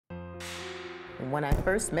When I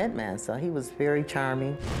first met Mansa, he was very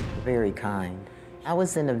charming, very kind. I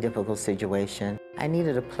was in a difficult situation. I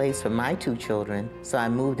needed a place for my 2 children, so I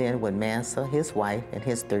moved in with Mansa, his wife, and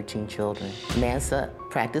his 13 children. Mansa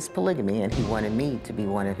practiced polygamy, and he wanted me to be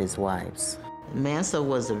one of his wives. Mansa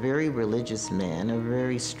was a very religious man, a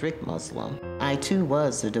very strict Muslim. I, too,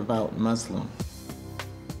 was a devout Muslim.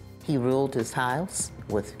 He ruled his house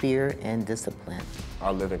with fear and discipline.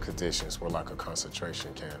 Our living conditions were like a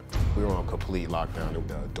concentration camp. We were on complete lockdown.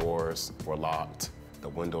 The doors were locked, the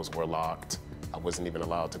windows were locked. I wasn't even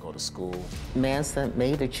allowed to go to school. Mansa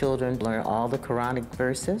made the children learn all the Quranic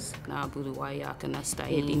verses.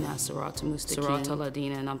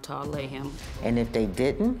 And if they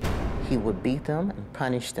didn't, he would beat them and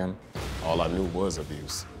punish them. All I knew was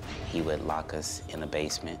abuse. He would lock us in the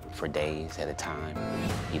basement for days at a time.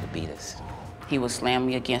 He would beat us. He would slam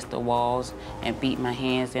me against the walls and beat my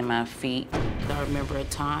hands and my feet. I remember a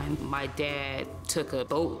time my dad took a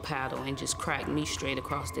boat paddle and just cracked me straight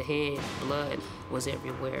across the head. Blood was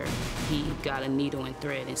everywhere. He got a needle and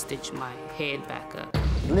thread and stitched my head back up.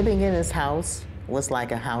 Living in his house was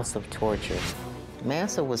like a house of torture.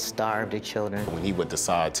 Mansa would starve the children. When he would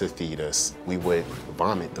decide to feed us, we would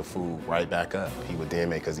vomit the food right back up. He would then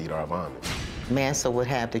make us eat our vomit. Mansa would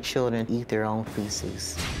have the children eat their own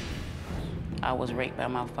feces. I was raped by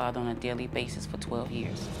my father on a daily basis for 12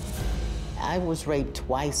 years. I was raped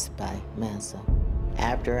twice by Mansa.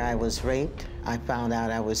 After I was raped, I found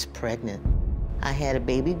out I was pregnant. I had a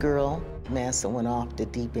baby girl. Mansa went off the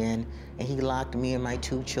deep end, and he locked me and my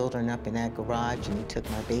 2 children up in that garage, and he took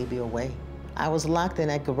my baby away. I was locked in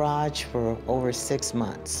that garage for over 6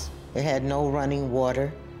 months. It had no running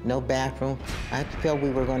water, no bathroom. I felt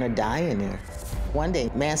we were gonna die in there. One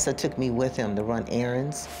day, Mansa took me with him to run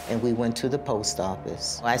errands, and we went to the post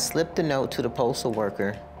office. I slipped a note to the postal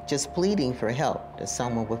worker, just pleading for help, that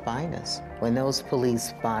someone would find us. When those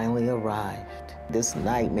police finally arrived, this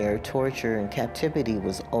nightmare, torture, and captivity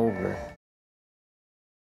was over.